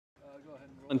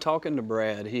In talking to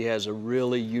Brad, he has a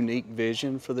really unique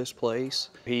vision for this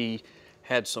place. He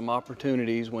had some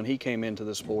opportunities when he came into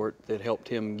the sport that helped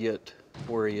him get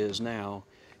where he is now,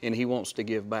 and he wants to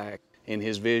give back. And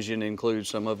his vision includes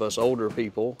some of us older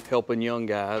people helping young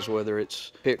guys, whether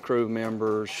it's pit crew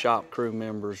members, shop crew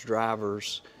members,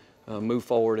 drivers, move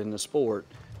forward in the sport.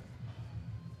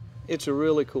 It's a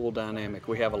really cool dynamic.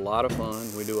 We have a lot of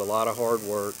fun. We do a lot of hard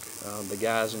work. The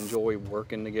guys enjoy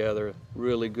working together,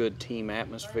 really good team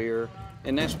atmosphere,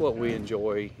 and that's what we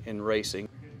enjoy in racing.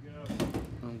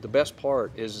 The best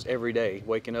part is every day,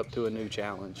 waking up to a new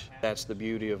challenge. That's the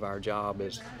beauty of our job,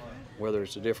 is whether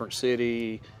it's a different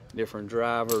city, different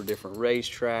driver, different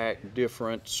racetrack,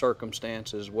 different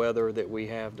circumstances, weather that we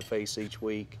have to face each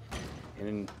week.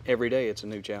 And every day it's a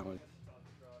new challenge.